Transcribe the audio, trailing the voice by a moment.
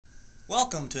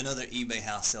Welcome to another eBay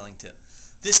house selling tip.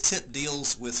 This tip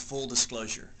deals with full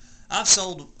disclosure. I've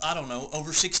sold, I don't know,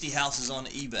 over 60 houses on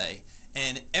eBay,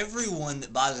 and everyone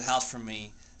that buys a house from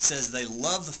me says they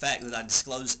love the fact that I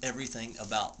disclose everything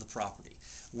about the property.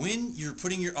 When you're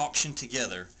putting your auction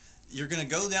together, you're going to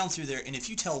go down through there, and if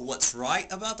you tell what's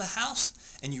right about the house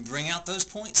and you bring out those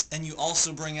points and you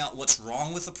also bring out what's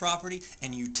wrong with the property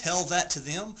and you tell that to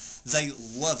them, they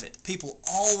love it. People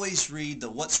always read the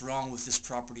what's wrong with this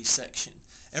property section.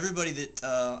 Everybody that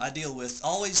I deal with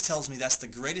always tells me that's the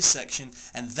greatest section,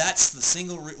 and that's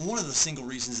one of the single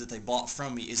reasons that they bought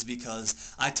from me is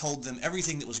because I told them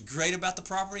everything that was great about the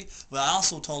property, but I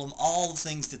also told them all the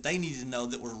things that they needed to know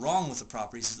that were wrong with the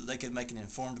property so that they could make an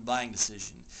informed buying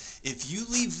decision. If you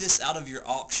leave this out of your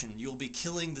auction, you'll be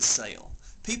killing the sale.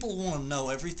 People want to know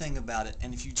everything about it,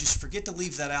 and if you just forget to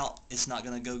leave that out, it's not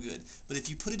going to go good. But if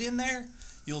you put it in there,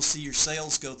 you'll see your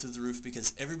sales go through the roof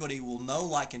because everybody will know,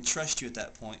 like, and trust you at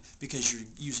that point because you're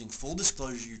using full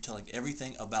disclosure. You're telling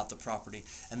everything about the property,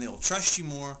 and they'll trust you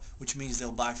more, which means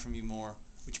they'll buy from you more,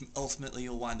 which ultimately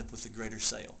you'll wind up with a greater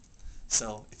sale.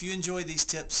 So if you enjoy these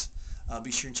tips,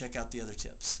 be sure and check out the other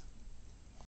tips.